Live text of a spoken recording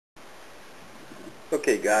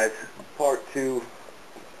Okay guys, part 2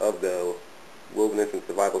 of the Wilderness and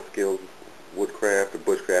Survival Skills Woodcraft or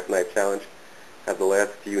Bushcraft Knife Challenge. Have the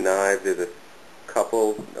last few knives. There's a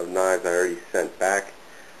couple of knives I already sent back,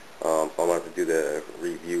 so I'm going to have to do the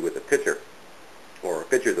review with a picture, or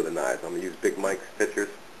pictures of the knives. I'm going to use Big Mike's pictures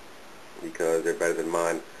because they're better than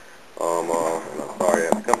mine. And I'm sorry I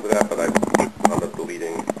have to come to that, but I wound up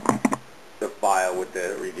deleting the file with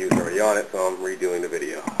the reviews already on it, so I'm redoing the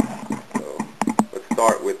video. So let's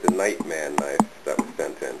start with the Nightman knife that was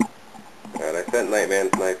sent in. Alright, I sent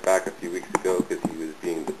Nightman's knife back a few weeks ago because he was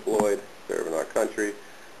being deployed, serving our country.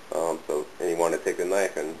 And he wanted to take the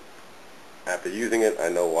knife, and after using it, I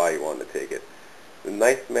know why he wanted to take it. The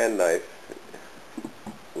Nightman knife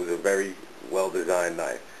was a very well-designed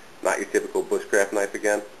knife. Not your typical bushcraft knife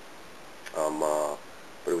again, but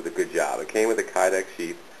it was a good job. It came with a Kydex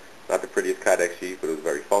sheath, not the prettiest Kydex sheath, but it was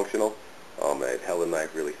very functional. It held the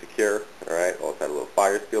knife really secure. Alright, also had a little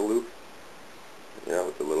fire steel loop,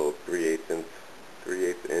 with a little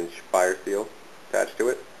 3/8 inch fire steel attached to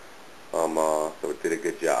it. So it did a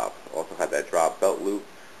good job. Also had that drop belt loop,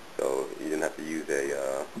 so you didn't have to use you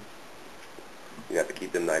didn't have to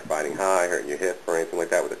keep the knife riding high, hurting your hip or anything like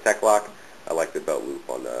that with a tech lock. I like the belt loop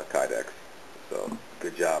on the Kydex, so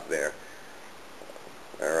good job there.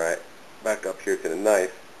 Alright, back up here to the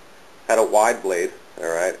knife. Had a wide blade,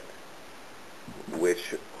 alright,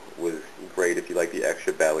 which was great if you like the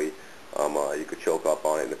extra belly. You could choke up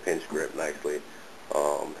on it in a pinch grip nicely.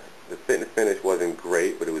 The finish wasn't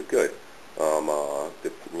great, but it was good. There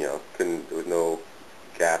was no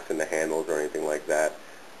gaps in the handles or anything like that.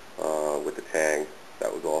 With the tang,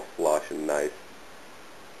 that was all flush and nice.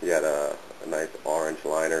 He had a nice orange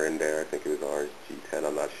liner in there. I think it was orange G10.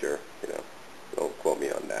 I'm not sure. Don't quote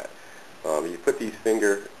me on that. You put these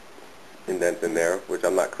finger indents in there, which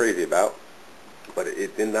I'm not crazy about, but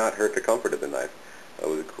it did not hurt the comfort of the knife. It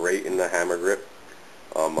was great in the hammer grip.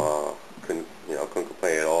 Couldn't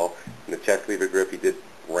complain at all. In the chest lever grip, he did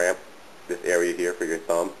ramp this area here for your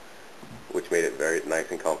thumb, which made it very nice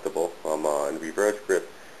and comfortable. In the reverse grip,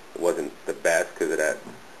 it wasn't the best because of that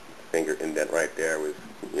finger indent right there was,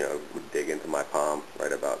 would dig into my palm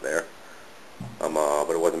right about there. But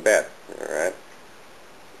it wasn't bad. All right.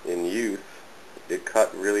 In use, it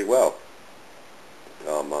cut really well.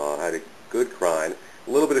 Had a good crine,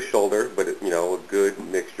 a little bit of shoulder, but a good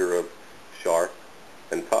mixture of sharp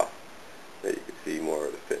and tough. There you can see more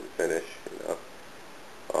of the fit and finish.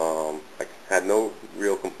 I had no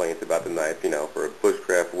real complaints about the knife. For a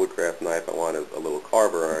bushcraft, woodcraft knife, I wanted a little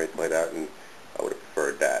carver or anything like that, and I would have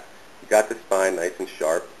preferred that. You got the spine nice and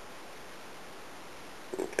sharp,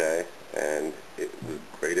 okay, and it was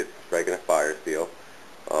great at striking a fire steel.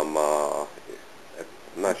 I'm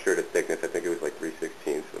not sure the thickness. I think it was like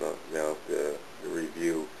 3/16. So the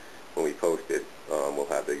review when we post it, we'll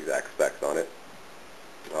have the exact specs on it.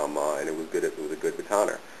 And it was good. It was a good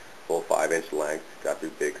batoner. Full 5-inch length. Got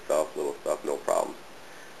through big stuff, little stuff, no problems.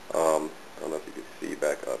 I don't know if you can see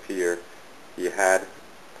back up here. He had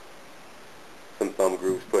some thumb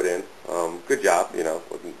grooves put in. Good job.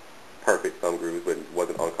 Wasn't perfect thumb grooves, but it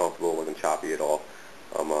wasn't uncomfortable. Wasn't choppy at all.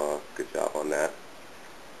 Good job on that.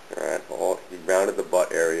 Alright, he rounded the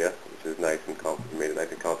butt area, which is nice and comfortable. Made it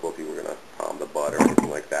nice and comfortable if you were going to palm the butt or anything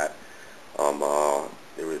like that.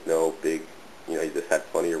 There was no big, you just had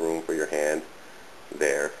plenty of room for your hand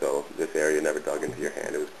there, so this area never dug into your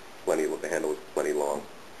hand. It was plenty, the handle was plenty long.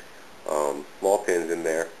 Small pins in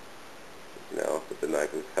there, but the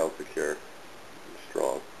knife was held secure,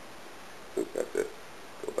 strong. Oops, that's it.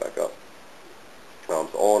 Go back up. So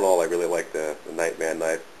all in all, I really liked the Nightman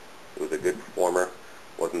knife. It was a good performer.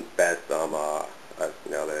 Wasn't best.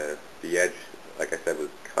 The edge, like I said, was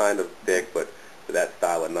kind of thick, but for that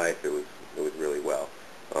style of knife, it was really well.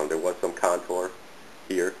 There was some contour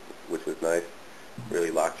here, which was nice.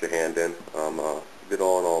 Really locked your hand in. All in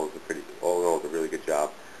all, it was a really good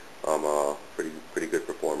job. Pretty good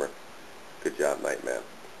performer. Good job, Nightman.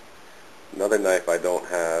 Another knife I don't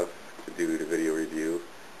have to do the video review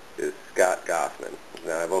is Scott Gossman.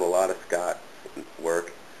 Now, I've owned a lot of Scott's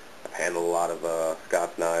work. I've handled a lot of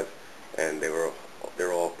Scott's knives, and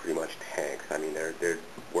they're all pretty much tanks. I mean, they're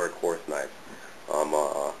workhorse knives.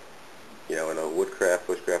 In a woodcraft,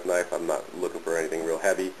 bushcraft knife, I'm not looking for anything real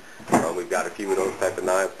heavy. We've got a few of those type of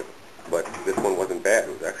knives, but this one wasn't bad.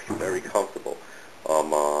 It was actually very comfortable. Let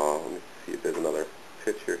me see if there's another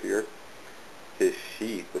picture here. His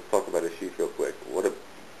sheath. Let's talk about his sheath real quick. What a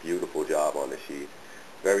beautiful job on the sheath.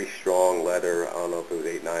 Very strong leather. I don't know if it was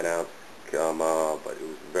 8-9 ounce, but it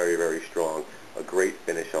was very, very strong. A great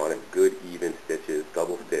finish on it. Good even stitches,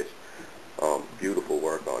 double stitched. Beautiful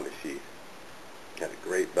work on the sheath. Had a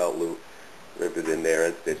great belt loop. riveted in there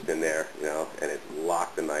and stitched in there, you know, and it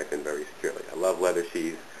locked the knife in very securely. I love leather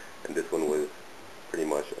sheaths, and this one was pretty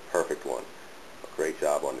much a perfect one. A great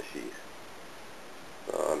job on the sheath.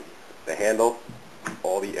 The handle,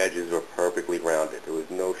 all the edges were perfectly rounded. There was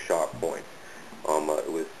no sharp points.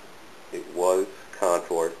 It was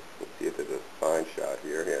contoured. Let's see if there's a fine shot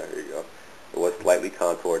here. Yeah, here you go. It was slightly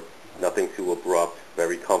contoured. Nothing too abrupt.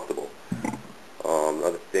 Very comfortable.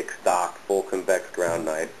 Another thick stock, full convex ground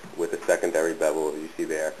knife with a secondary bevel, as you see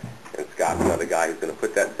there. And Scott's another guy who's going to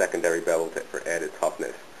put that secondary bevel for added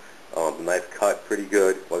toughness. The knife cut pretty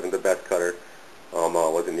good. Wasn't the best cutter.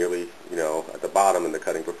 Wasn't nearly, you know, at the bottom in the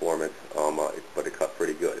cutting performance, but it cut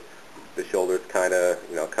pretty good. The shoulders kind of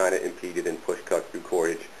impeded and push cut through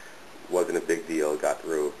cordage. Wasn't a big deal. It got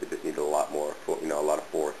through. It just needed a lot more, a lot of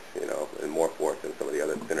force, and more force than some of the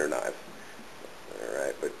other thinner knives. All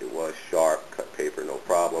right, but it was sharp. Cut paper, no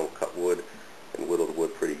problem. Cut wood and whittled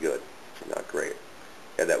wood pretty good. Not great.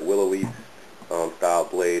 Had that willow leaf style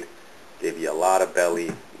blade. Gave you a lot of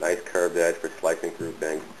belly. Nice curved edge for slicing through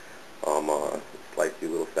things. Slice through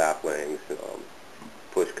little saplings.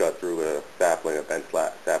 Push cut through a sapling, a bent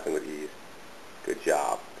sapling with ease. Good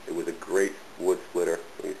job. It was a great wood splitter.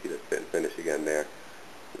 You see the fit and finish again there.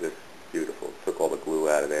 Just beautiful. Took all the glue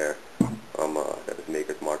out of there. That was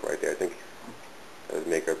maker's mark right there. I think that was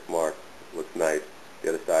maker's mark. Looks nice. The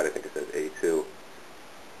other side, I think it says A2,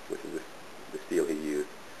 which is the steel he used.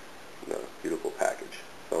 Beautiful package.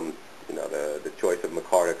 Some, the choice of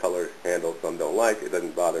micarta color handle, some don't like. It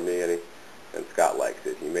doesn't bother me any. And Scott likes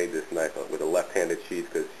it. He made this knife with a left-handed sheath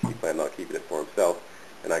because he planned on keeping it for himself,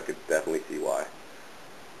 and I could definitely see why.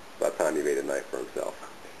 It's about time he made a knife for himself.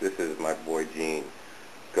 This is my boy Gene.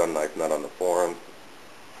 Gun Knife Nut on the forum.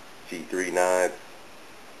 G3 knives.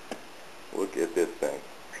 Look at this thing.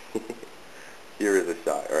 Here is a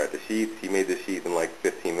shot. Alright, the sheath, he made the sheath in like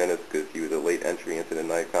 15 minutes because he was a late entry into the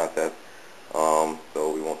knife contest.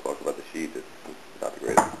 So we won't talk about the sheath. It's not the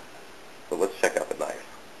greatest. So let's check out the knife.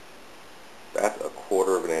 That's a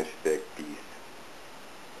 1/4 of an inch thick beast.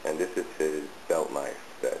 And this is his belt knife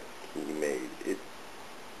that he made.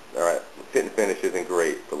 Alright, the fit and finish isn't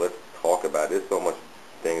great, but let's talk about it. There's so much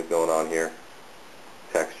things going on here.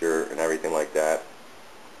 Texture and everything like that.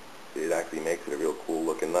 It actually makes it a real cool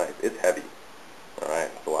looking knife. It's heavy.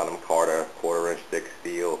 Alright, it's a lot of micarta, 1/4 inch thick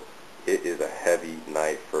steel. It is a heavy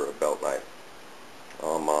knife for a belt knife.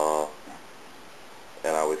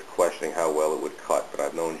 And I was questioning how well it would cut, but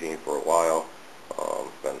I've known Gene for a while.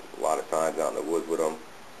 Spent a lot of times out in the woods with him,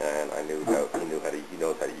 and I knew how he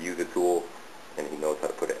knows how to use a tool, and he knows how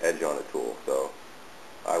to put an edge on a tool. So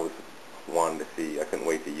I was wanting to see. I couldn't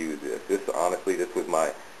wait to use this. Honestly, this was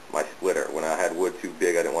my splitter. When I had wood too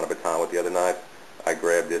big, I didn't want to baton with the other knives. I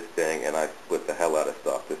grabbed this thing and I split the hell out of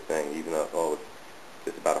stuff. This thing, even though it's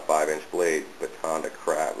just about a 5-inch blade, baton to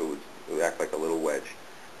crap, it would act like a little wedge.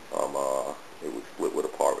 It would split wood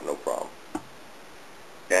apart with no problem.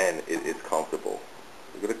 And it's comfortable.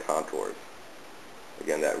 Look at the contours.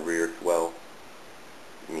 Again, that rear swell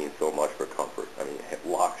means so much for comfort. I mean, it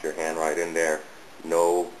locks your hand right in there.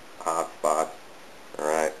 No hot spots.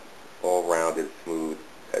 Alright? All rounded, smooth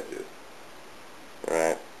edges.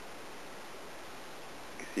 Alright?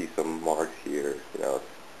 You can see some marks here.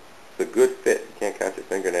 It's a good fit. You can't catch a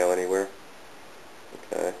fingernail anywhere.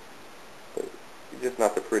 Okay? But it's just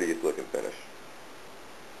not the prettiest looking finish.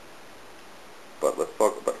 But let's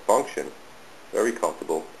talk about function. Very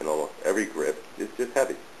comfortable in almost every grip. It's just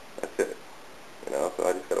heavy. That's it. So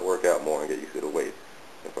I just got to work out more and get used to the weight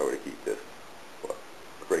if I were to keep this. But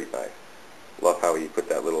great knife. Love how he put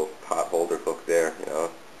that little pot holder hook there.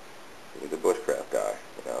 He's a bushcraft guy.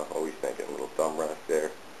 Always thinking little thumb rest there.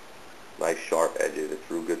 Nice sharp edges. It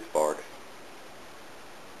threw good sparks.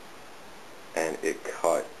 And it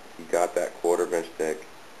cut. He got that 1/4 inch thick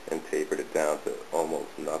and tapered it down to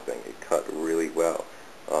almost nothing. It cut really well.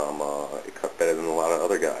 It cut better than a lot of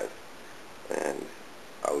other guys. And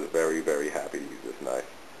I was very, very happy to use this knife.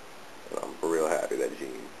 And I'm real happy that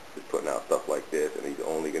Gene is putting out stuff like this, and he's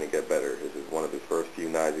only going to get better. This is one of his first few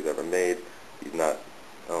knives he's ever made. He's not,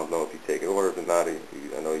 I don't know if he's taking orders or not. I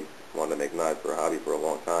know he's wanted to make knives for a hobby for a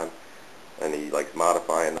long time. And he likes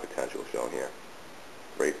modifying the potential shown here.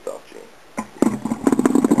 Great stuff, Gene.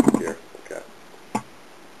 Okay, here, okay.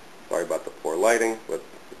 Sorry about the poor lighting, but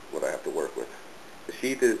what I have to work with. The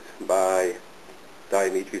sheath is by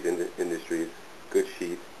Diometri's Industries. Good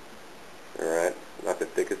sheath. Alright, not the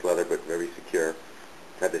thickest leather, but very secure.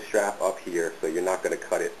 Had the strap up here, so you're not going to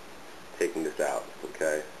cut it taking this out.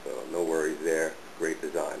 Okay, so no worries there. Great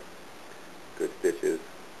design. Good stitches.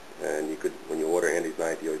 And you could, when you order Andy's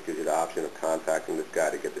knife, he always gives you the option of contacting this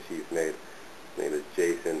guy to get the sheath made. His name is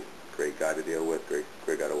Jason. Great guy. guy to deal with,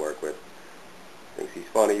 great guy to work with. Thinks he's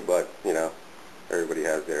funny, but, you know, everybody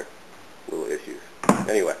has their little issues.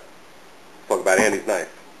 Anyway, let's talk about Andy's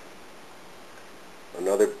knife.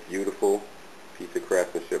 Another beautiful piece of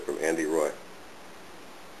craftsmanship from Andy Roy.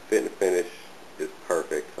 Fit and finish is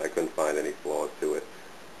perfect. I couldn't find any flaws to it.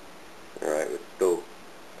 Alright, it's still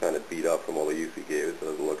kind of beat up from all the use we gave it, so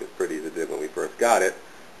it doesn't look as pretty as it did when we first got it,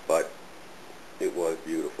 but it was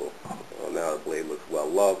beautiful. Now the blade looks well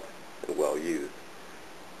loved and well used.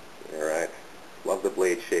 Alright, love the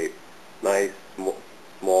blade shape. Nice,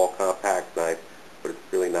 small, compact knife, but it's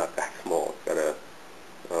really not that small. It's got a,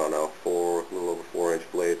 I don't know, a little over 4-inch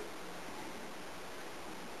blade.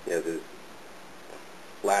 He has his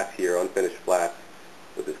flats here, unfinished flats,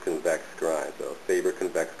 with his convex grind. So Sabre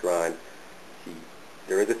convex grind.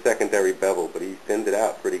 There is a secondary bevel, but he thinned it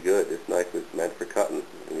out pretty good. This knife was meant for cutting,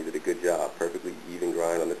 and he did a good job. Perfectly even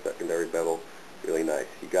grind on the secondary bevel. Really nice.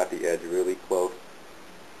 He got the edge really close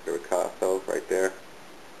to Ricasso right there.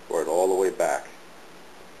 Brought it all the way back.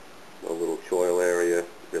 No little choil area.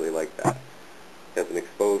 Really like that. He has an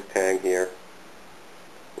exposed tang here,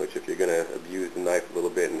 which if you're going to abuse the knife a little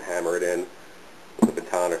bit and hammer it in with a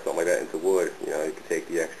baton or something like that into wood, you know, you can take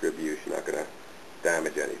the extra abuse. You're not going to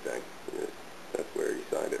damage anything. That's where he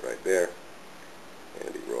signed it right there.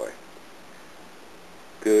 Andy Roy.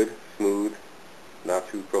 Good, smooth, not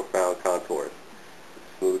too profound contours.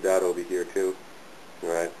 Smoothed out over here too.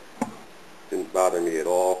 Alright. Didn't bother me at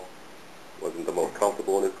all. Wasn't the most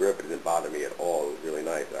comfortable in his grip, but it didn't bother me at all. It was really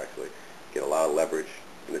nice actually. Get a lot of leverage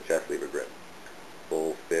in the chest lever grip.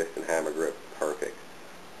 Full fist and hammer grip, perfect.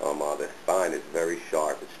 The spine is very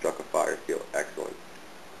sharp. It struck a fire steel, excellent.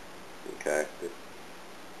 Okay.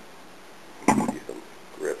 Give you some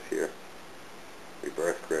grips here.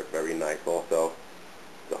 Reverse grip, very nice also.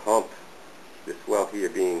 The hump, this swell here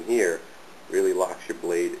being here, really locks your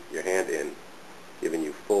blade, your hand in, giving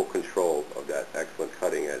you full control of that excellent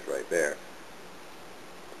cutting edge right there.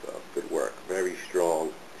 So, good work. Very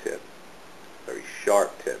strong tip. Very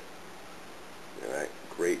sharp tip. Alright,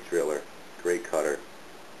 great driller, great cutter.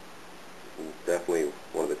 Definitely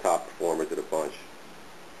one of the top performers of the bunch.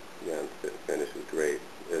 Again, fit and finish was great.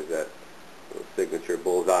 There's that signature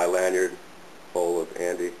bullseye lanyard hole of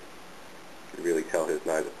Andy. You can really tell his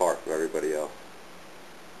knives apart from everybody else,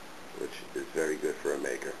 which is very good for a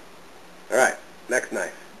maker. Alright, next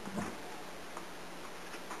knife.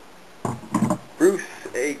 Bruce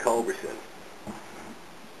A. Culberson.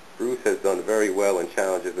 Bruce has done very well in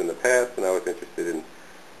challenges in the past, and I was interested in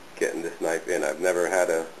getting this knife in. I've never had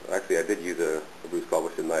actually I did use a Bruce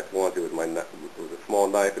Culberson knife once. It was a small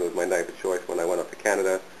knife, and it was my knife of choice when I went up to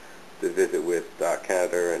Canada to visit with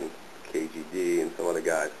Canada and KGD and some other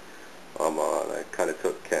guys. And I kind of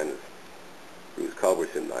took Ken's Bruce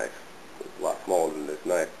Culberson knife. It was a lot smaller than this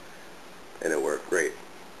knife, and it worked great.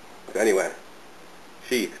 So anyway,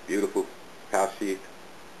 sheath, beautiful pouch sheath.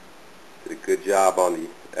 Did a good job on the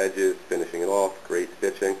edges, finishing it off. Great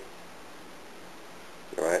stitching.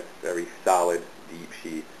 Alright, very solid, deep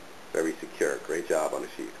sheath, very secure. Great job on the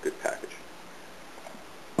sheath. Good package.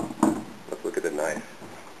 Let's look at the knife.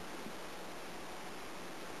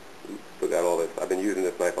 Still got all this. I've been using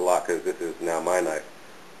this knife a lot because this is now my knife.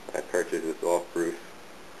 I purchased this off Bruce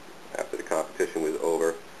after the competition was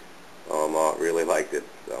over. Really liked it,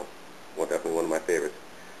 so definitely one of my favorites.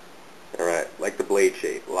 Alright, like the blade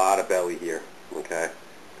shape. A lot of belly here. Okay,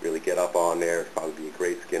 really get up on there. It'd probably be a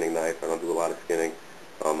great skinning knife. I don't do a lot of skinning.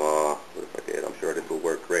 But if I did, I'm sure this will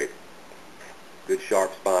work great. Good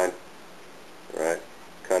sharp spine. Alright,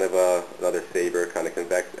 kind of another Sabre, kind of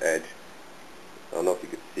convex edge. I don't know if you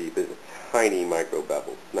could see, there's a tiny micro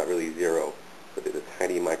bevel. Not really zero, but there's a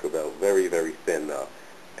tiny micro bevel. Very, very thin though,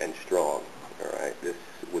 and strong. Alright, this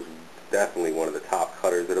was definitely one of the top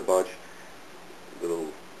cutters of the bunch.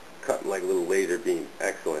 Cutting like a little laser beam.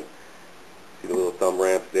 Excellent. See the little thumb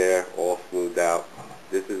ramps there, all smoothed out.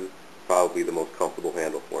 This is probably the most comfortable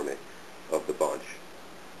handle for me of the bunch.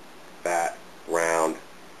 Fat, round,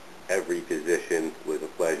 every position was a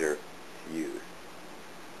pleasure to use.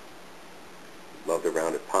 Love the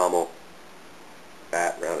rounded pommel.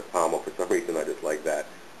 Fat, rounded pommel. For some reason I just like that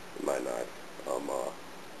in my knife.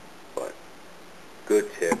 But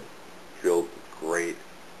good tip. Drilled great.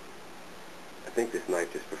 I think this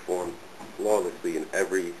knife just performed flawlessly in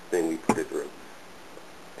everything we put it through.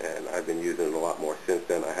 And I've been using it a lot more since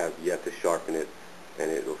then. I have yet to sharpen it, and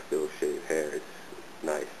it'll still shave hair. It's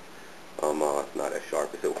nice. It's not as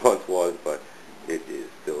sharp as it once was, but it is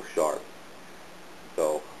still sharp.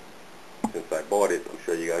 So, since I bought it, I'm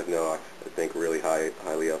sure you guys know, I think really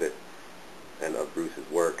highly of it, and of Bruce's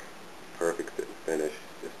work. Perfect fit and finish.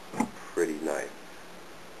 Just pretty nice.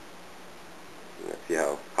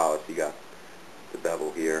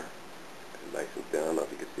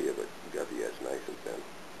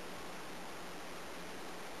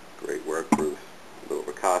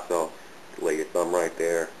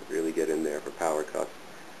 really get in there for power cuts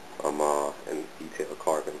and detail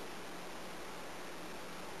carving.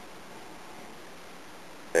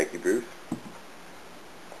 Thank you, Bruce.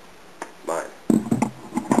 Mine.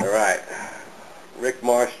 All right, Rick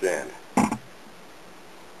Marstrand.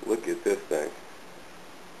 Look at this thing.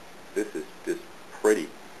 This is just pretty.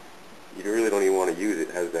 You really don't even want to use it.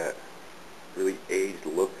 It has that really aged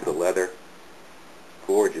look to the leather.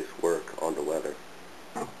 Gorgeous work on the leather.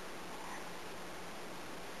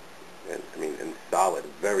 And I mean, and solid,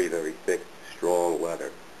 very, very thick, strong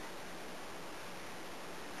leather.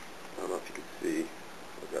 I don't know if you can see.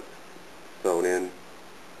 I've got sewn in.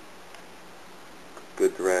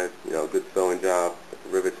 Good thread, you know, good sewing job. Got the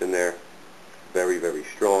rivets in there. Very, very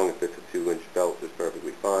strong. It fits a 2-inch belt just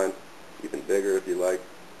perfectly fine. Even bigger if you like.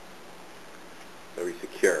 Very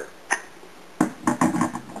secure.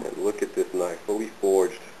 And look at this knife, fully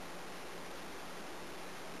forged.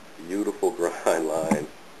 Beautiful grind lines.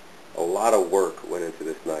 A lot of work went into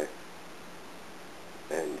this knife.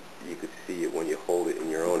 And you could see it when you hold it in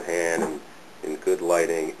your own hand and in good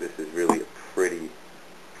lighting. This is really a pretty,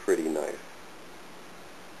 pretty knife.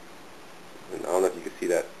 And I don't know if you can see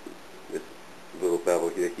that, this little bevel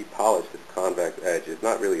here. He polished this convex edge. It's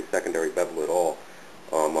not really a secondary bevel at all,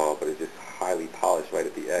 but it's just highly polished right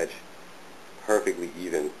at the edge. Perfectly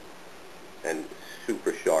even and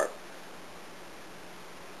super sharp.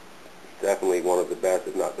 Definitely one of the best,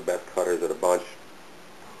 if not the best cutters of the bunch.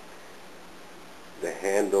 The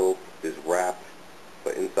handle is wrapped,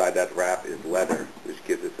 but inside that wrap is leather, which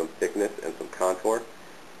gives it some thickness and some contour.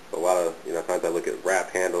 So a lot of, times I look at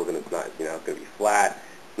wrap handles and it's not, it's going to be flat.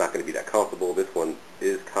 It's not going to be that comfortable. This one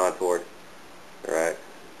is contoured. All right.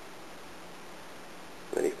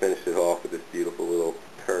 Then he finished it off with this beautiful little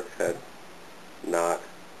Turk's head knot,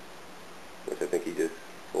 which I think he just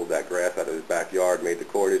pulled that grass out of his backyard, made the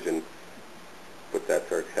cordage, and put that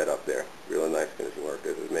Turk's head up there. Really nice finishing work.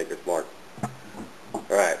 This is maker's mark. All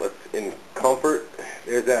right, let's, in comfort,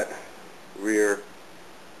 there's that rear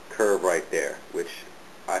curve right there, which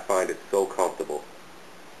I find it so comfortable.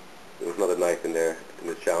 There was another knife in there in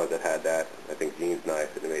this challenge that had that. I think Gene's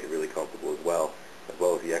knife, and it made it really comfortable as well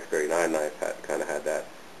as the X39 knife kind of had that.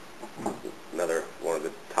 Another one of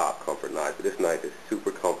the top comfort knives. But this knife is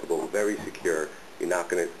super comfortable, very secure. It's not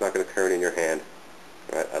gonna turn in your hand.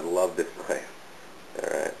 All right, I love this knife.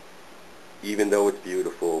 All right, even though it's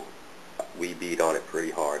beautiful, we beat on it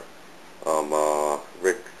pretty hard.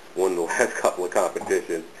 Rick won the last couple of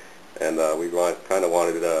competitions, and we kind of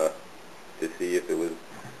wanted to see if it was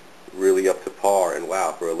really up to par. And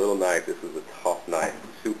wow, for a little knife, this was a tough knife.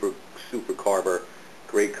 Super carver,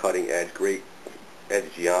 great cutting edge, great edge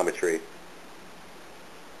geometry,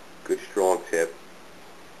 good strong tip,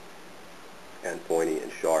 and pointy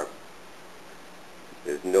and sharp.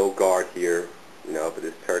 There's no guard here, but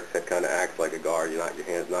this Turk's head kind of acts like a guard. Your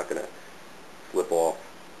hand's not going to slip off.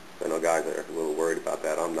 I know guys are a little worried about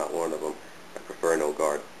that. I'm not one of them. I prefer no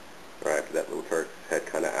guard. All right, that little Turk's head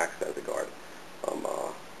kind of acts as a guard.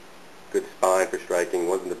 Good spine for striking.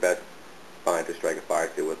 Wasn't the best spine to strike a fire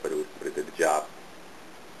steel with, but it did the job.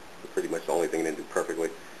 Pretty much the only thing it didn't do perfectly.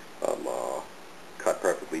 Cut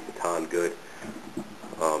perfectly, baton good.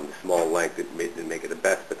 The small length didn't make it the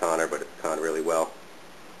best batoner, but it batoned really well.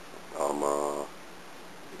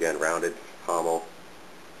 Again, rounded pommel.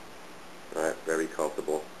 Alright, very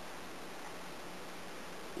comfortable.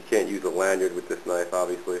 You can't use a lanyard with this knife,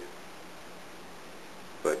 obviously,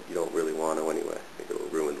 but you don't really want to anyway. I think it will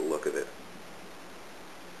ruin the look of it.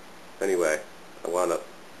 Anyway, I wound up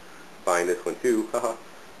buying this one too.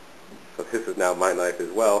 So this is now my knife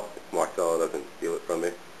as well, if Marcelo doesn't steal it from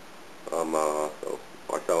me. So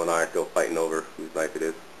Marcelo and I are still fighting over whose knife it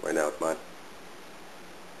is. Right now it's mine.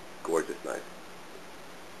 Gorgeous knife.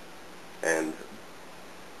 And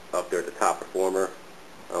up there at the top performer,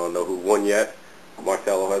 I don't know who won yet.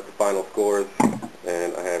 Marcelo has the final scores,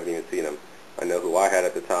 and I haven't even seen him. I know who I had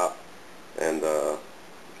at the top, and I'll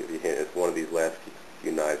give you a hint, it's one of these last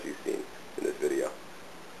few knives you've seen in this video.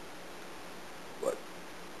 But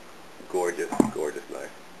gorgeous, gorgeous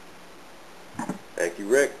knife. Thank you,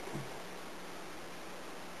 Rick.